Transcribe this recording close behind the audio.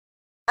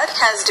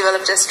has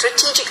developed a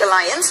strategic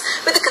alliance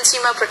with the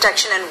Consumer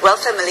Protection and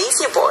Welfare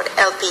Malaysia Board,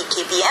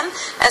 LPKPM,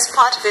 as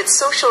part of its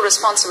social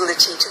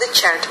responsibility to the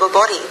charitable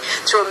body.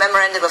 Through a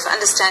memorandum of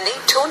understanding,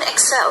 Tone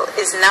Excel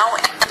is now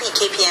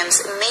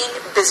LPKPM's main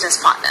business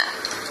partner.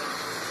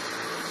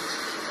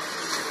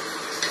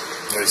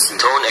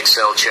 Tone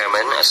Excel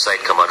Chairman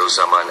Aside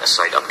Kamaruzaman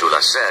Aside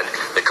Abdullah said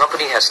the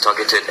company has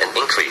targeted an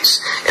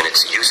increase in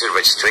its user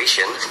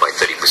registration by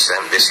 30%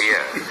 this year.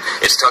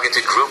 Its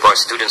targeted group are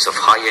students of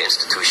higher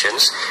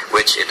institutions,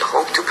 which it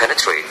hoped to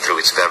penetrate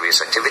through its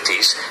various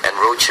activities and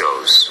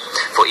roadshows.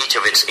 For each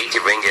of its 80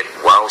 ringgit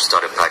WOW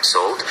starter pack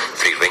sold,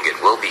 3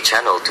 ringgit will be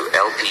channeled to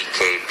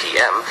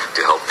LPKPM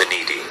to help the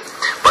needy.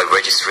 By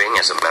registering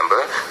as a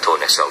member,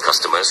 Tone Excel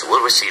customers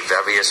will receive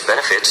various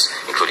benefits,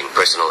 including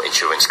personal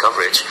insurance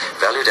coverage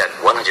valued at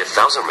 100,000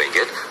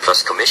 ringgit,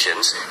 plus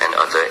commissions and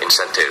other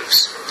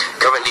incentives.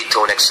 Currently,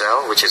 Tone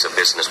Excel, which is a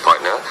business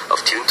partner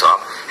of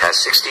TuneTop,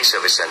 has 60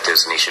 service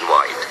centers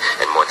nationwide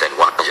and more than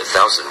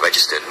 100,000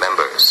 registered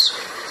members.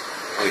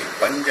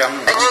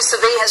 A new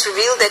survey has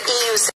revealed that EU